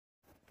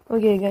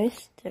Okay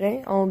guys,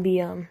 today I'll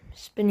be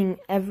spinning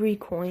every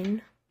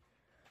coin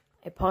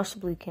I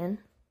possibly can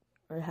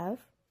or have.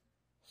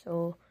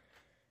 So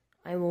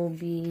I will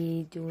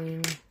be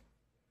doing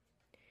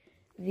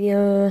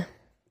the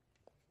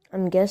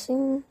I'm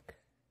guessing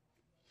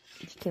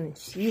you can't even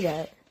see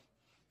that.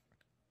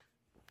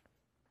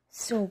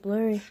 So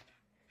blurry.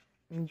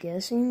 I'm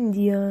guessing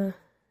the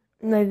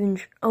not even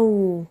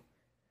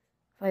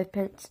 5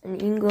 pence in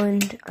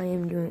England. I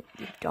am doing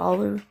the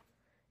dollar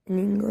in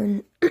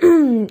England.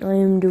 I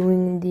am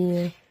doing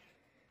the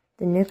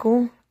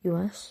nickel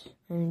US.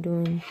 I'm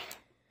doing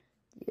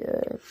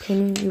the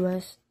penny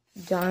US,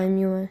 dime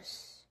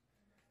US.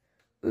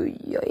 I'm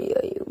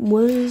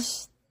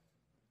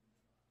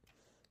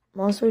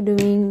also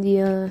doing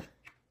the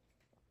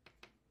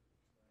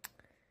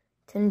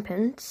 10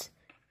 pence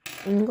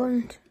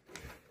England.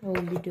 I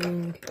will be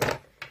doing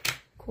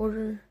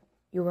quarter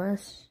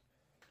US.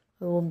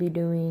 I will be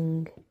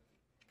doing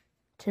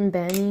 10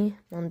 Bani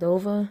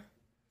Moldova.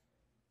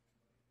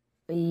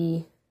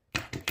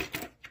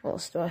 What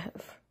else do I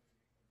have?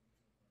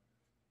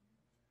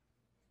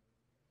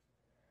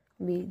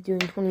 I'll be doing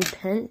 20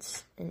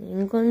 pence in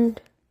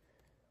England.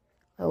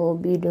 I will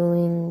be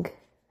doing,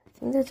 I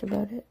think that's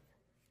about it.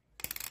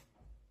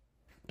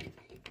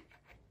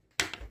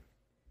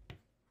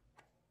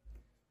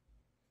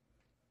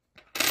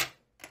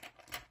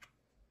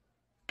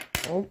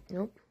 Oh,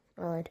 nope,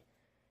 I lied.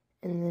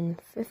 And then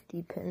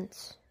 50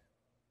 pence.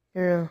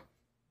 No.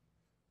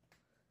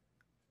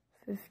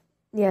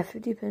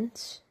 50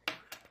 pence.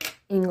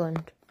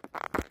 England.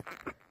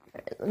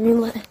 Alright, let me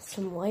let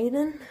some light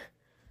in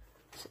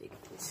so you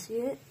can see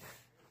it.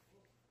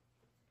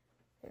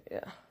 There we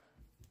go.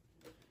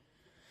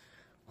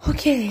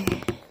 Okay.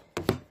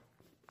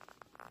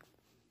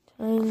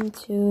 Time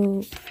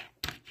to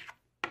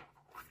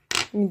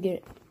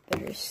get a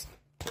better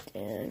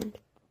stand.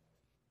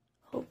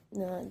 Hope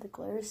not the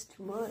glare is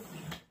too much.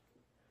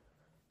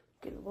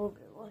 Get a little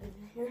bit of light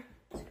in here.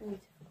 It's gonna be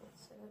difficult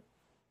to set up.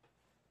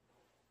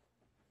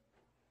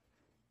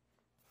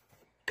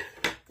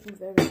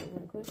 Move everything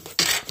real quick.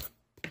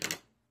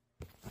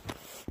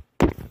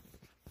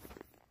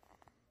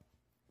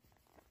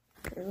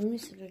 Okay, let me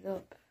set it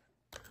up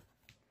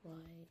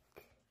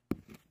like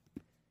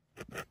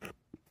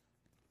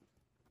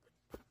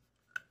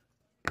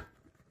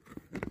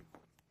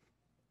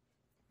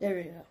there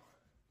we go.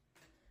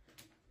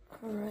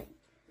 Alright.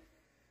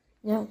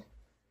 Now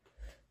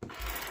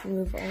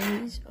remove all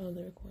these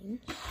other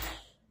coins.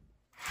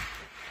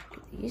 Look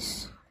at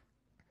these.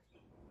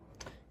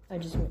 I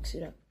just mix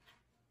it up.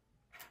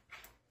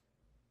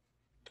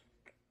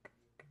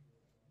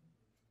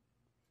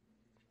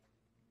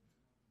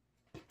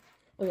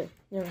 Okay,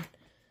 never mind.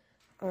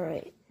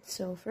 Alright,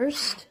 so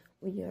first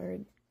we are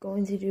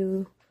going to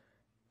do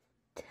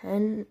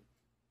 10,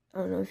 I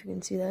don't know if you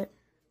can see that,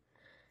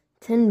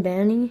 10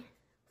 Bani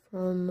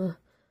from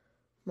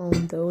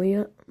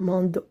Moldova,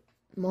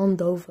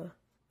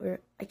 where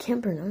I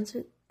can't pronounce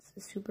it. It's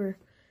a super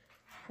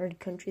hard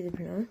country to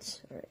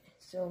pronounce. Alright,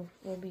 so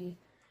we'll be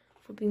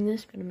flipping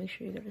this, gonna make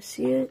sure you gotta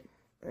see it.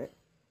 Alright,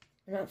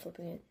 I'm not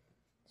flipping it,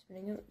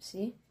 spinning it,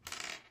 see?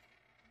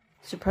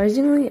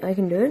 Surprisingly, I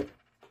can do it.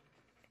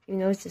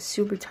 Even though it's a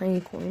super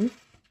tiny coin.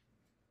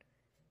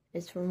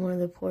 It's from one of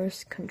the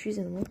poorest countries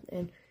in the world.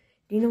 And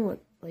do you know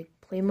what, like,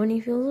 play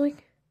money feels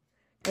like?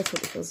 That's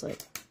what it feels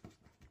like.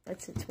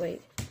 That's its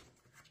weight. So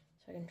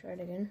I can try it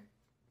again.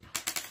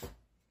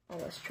 Oh,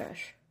 that's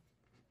trash.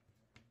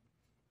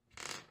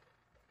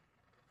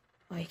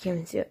 Oh, you can't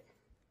even see it.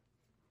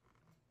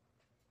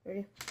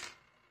 Ready?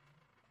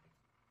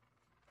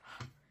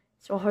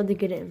 It's so hard to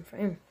get it in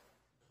frame.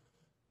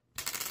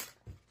 It's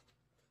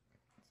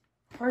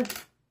hard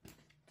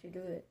to do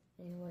it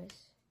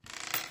anyways.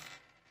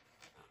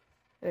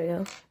 There we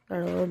go.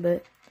 Got a little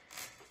bit.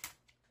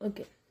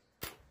 Okay.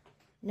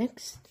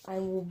 Next, I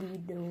will be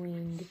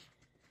doing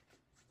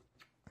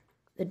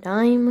the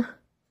dime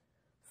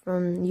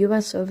from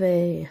US of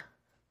A.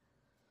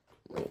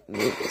 Wait,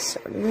 move this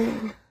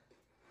started.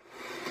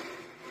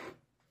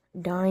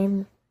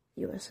 Dime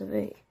US of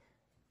A.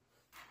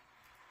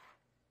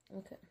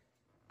 Okay.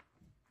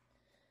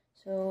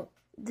 So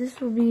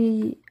this will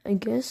be, I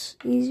guess,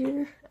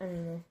 easier. I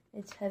don't know.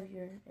 It's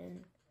heavier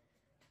and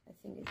I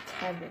think it's a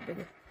tad bit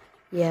bigger.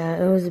 Yeah,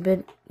 it was a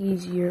bit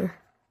easier.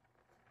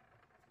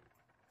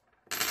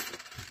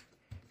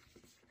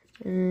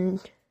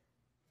 And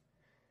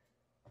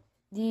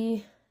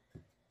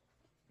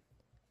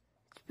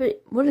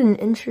what an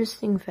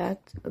interesting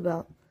fact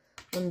about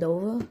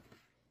Moldova.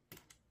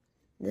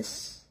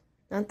 This,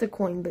 not the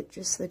coin, but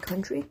just the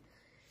country.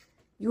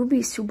 You'll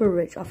be super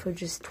rich off of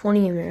just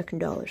 20 American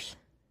dollars.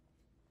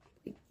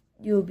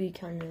 You'll be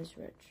kind of as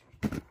rich.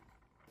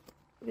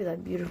 Look at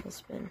that beautiful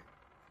spin.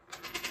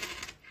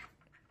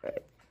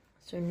 Alright,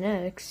 so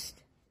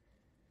next,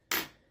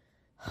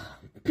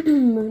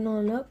 moving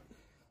on up,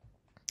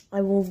 I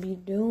will be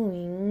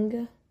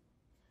doing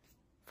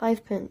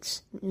 5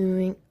 pence,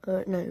 New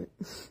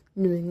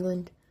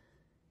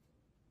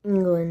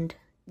England,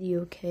 the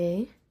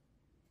UK,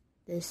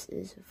 This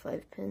is a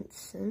 5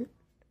 pence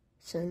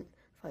cent,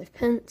 5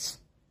 pence,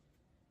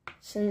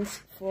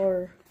 cents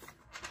for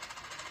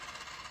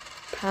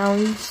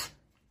pounds.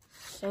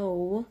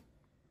 So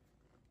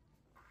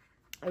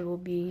I will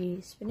be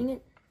spinning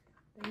it.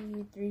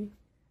 3,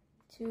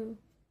 2,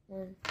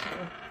 1, go.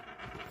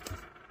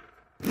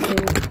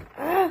 Okay.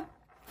 Ah!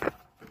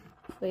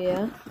 But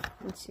yeah,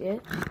 let's see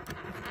it.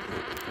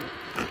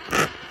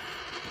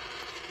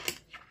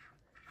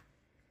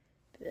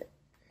 But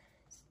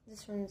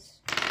this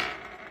one's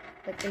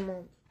like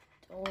the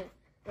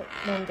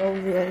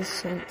Mongolia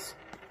cents.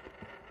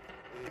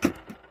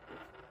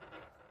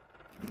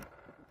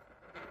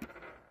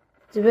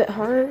 It's a bit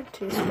hard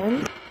to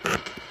spin.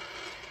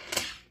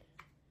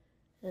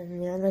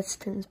 And yeah, that's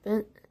 10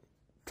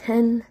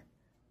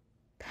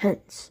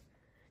 pence.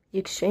 The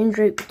exchange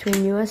rate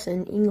between US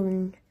and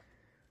England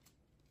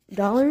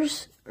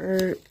dollars,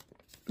 or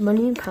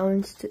money in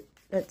pounds to,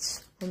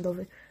 that's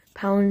Moldova,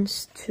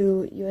 pounds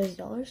to US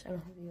dollars. I don't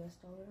have a US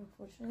dollar,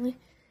 unfortunately.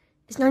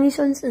 It's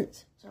 97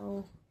 cents.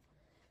 So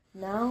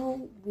now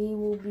we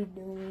will be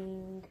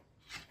doing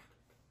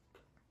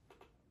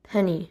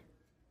penny,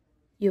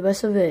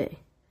 US of A.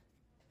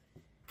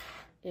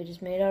 It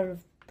is made out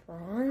of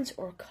bronze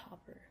or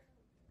copper.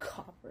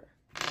 Copper.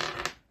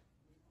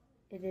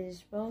 It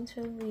is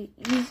relatively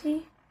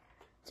easy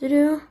to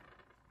do.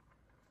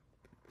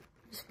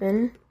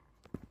 Spin.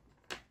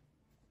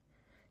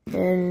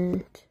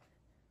 And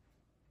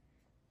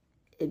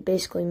it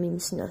basically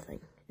means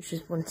nothing. It's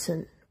just 1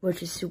 cent,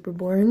 which is super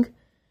boring.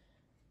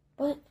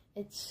 But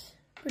it's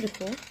pretty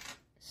cool.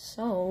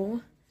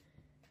 So,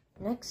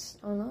 next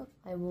on up,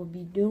 I will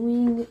be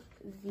doing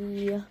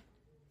the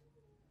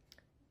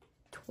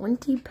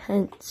 20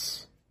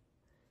 pence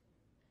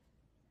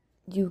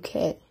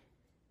UK,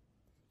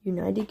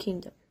 United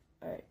Kingdom,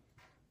 alright,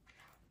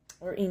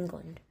 or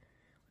England,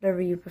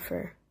 whatever you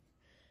prefer.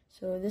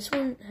 So this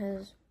one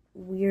has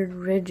weird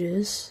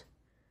ridges,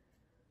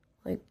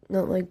 like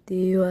not like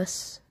the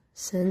US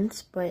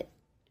cents, but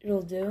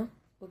it'll do.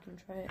 We can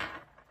try it.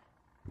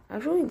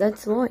 Actually,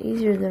 that's a lot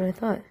easier than I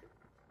thought.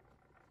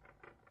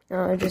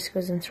 No, it just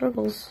goes in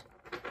circles.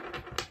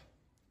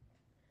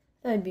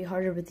 That'd be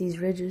harder with these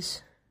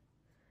ridges.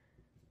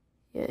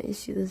 Yeah, you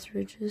see those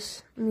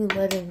ridges? Let me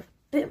let in a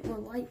bit more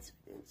light so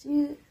you can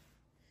see it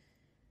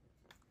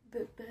a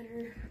bit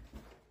better.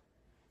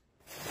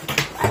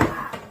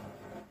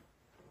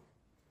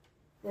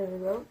 There we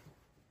go.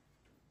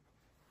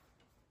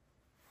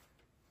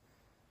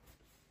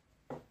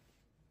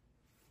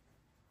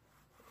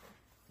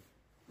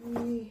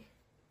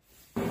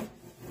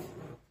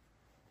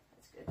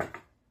 That's good.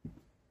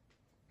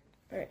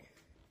 Alright.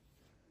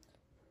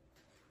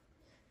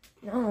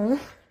 Now,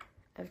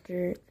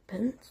 after the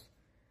pence,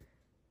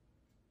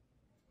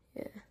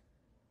 yeah,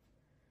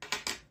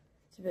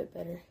 it's a bit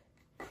better.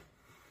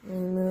 Let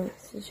me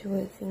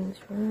situate things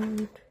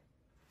around.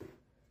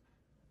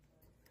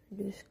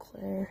 Reduce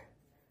glare.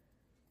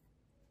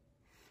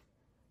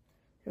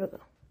 Here we go.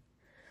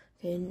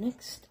 Okay,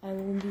 next I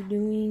will be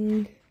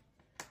doing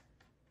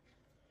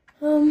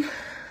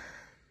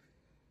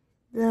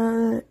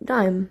the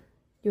dime,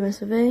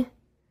 US of A,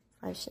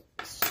 5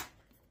 cents. The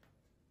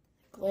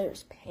glare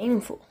is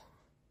painful.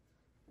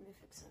 Let me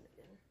fix that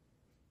again.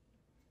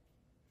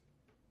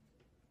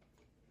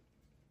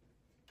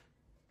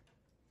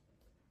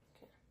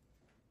 Okay.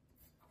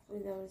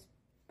 Hopefully that was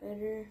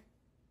better.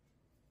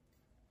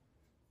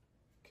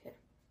 Okay.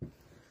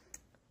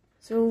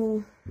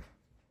 So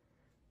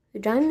the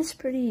dime is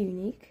pretty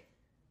unique.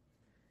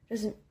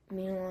 Doesn't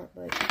mean a lot,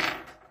 but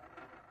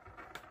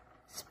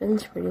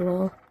spins pretty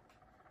well.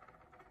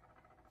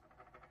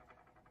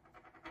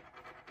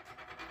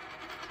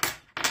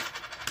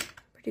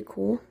 Pretty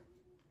cool.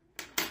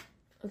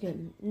 Okay,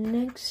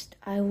 next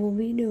I will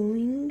be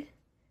doing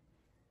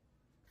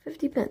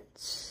 50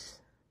 pence,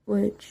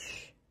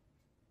 which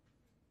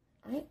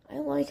I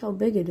like how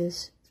big it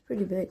is. It's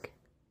pretty big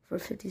for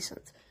 50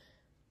 cents.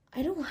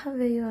 I don't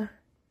have a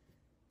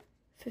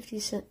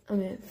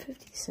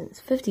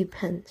 50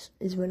 pence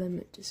is what I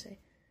meant to say.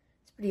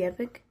 It's pretty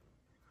epic.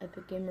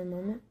 Epic gamer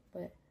moment,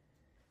 but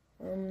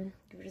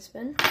give it a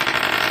spin.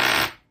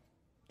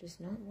 Does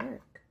not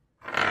work.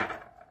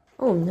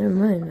 Oh, never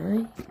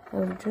mind. I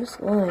have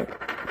just lied.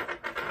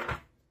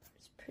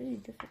 It's pretty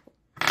difficult.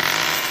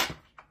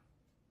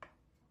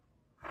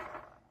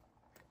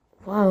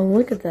 Wow,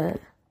 look at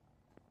that.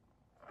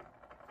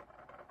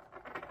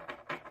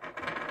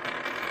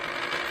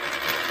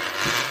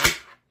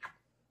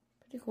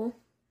 Pretty cool.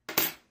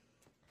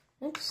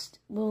 Next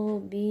will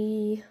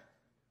be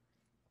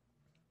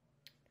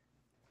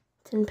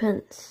 10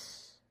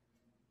 pence.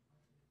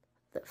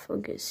 That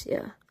focus,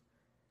 yeah.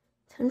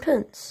 10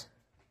 pence.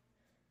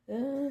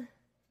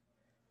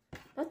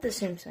 About the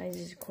same size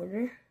as a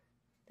quarter.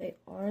 They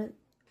are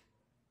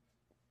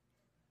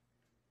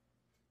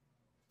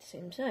the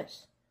same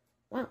size.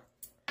 Wow.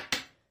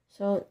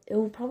 So it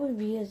will probably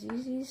be as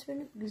easy as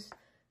spin it because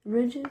the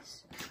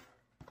ridges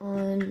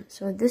on,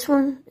 so this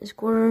one is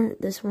quarter,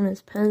 this one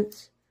is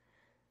pence.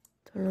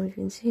 Don't know if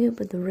you can see it,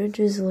 but the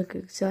ridges look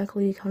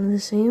exactly kind of the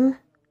same.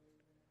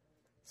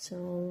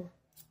 So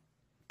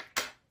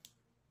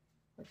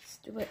let's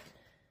do it.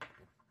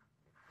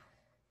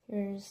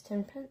 Here's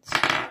 10 pence.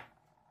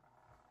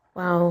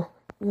 Wow,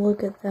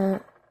 look at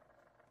that.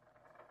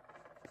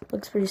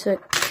 Looks pretty sick.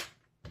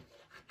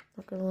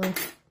 Not gonna lie.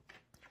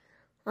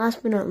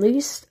 Last but not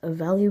least, a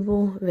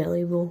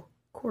valuable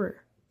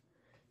quarter.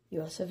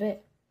 US of A.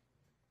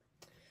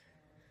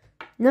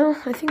 No,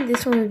 I think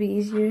this one would be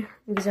easier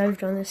because I've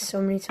done this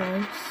so many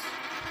times.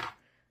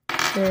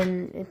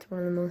 And it's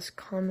one of the most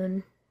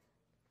common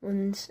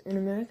ones in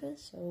America,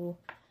 so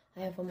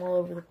I have them all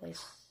over the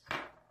place.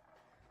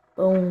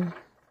 Boom.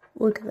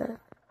 Look at that.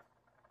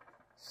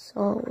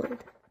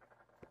 Solid.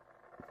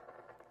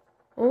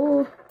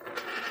 Oh,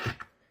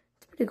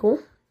 it's pretty cool.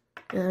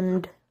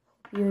 And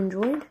hope you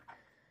enjoyed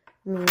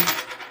me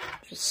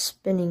just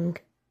spinning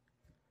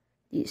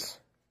these.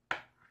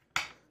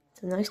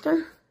 Till next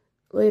time,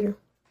 later.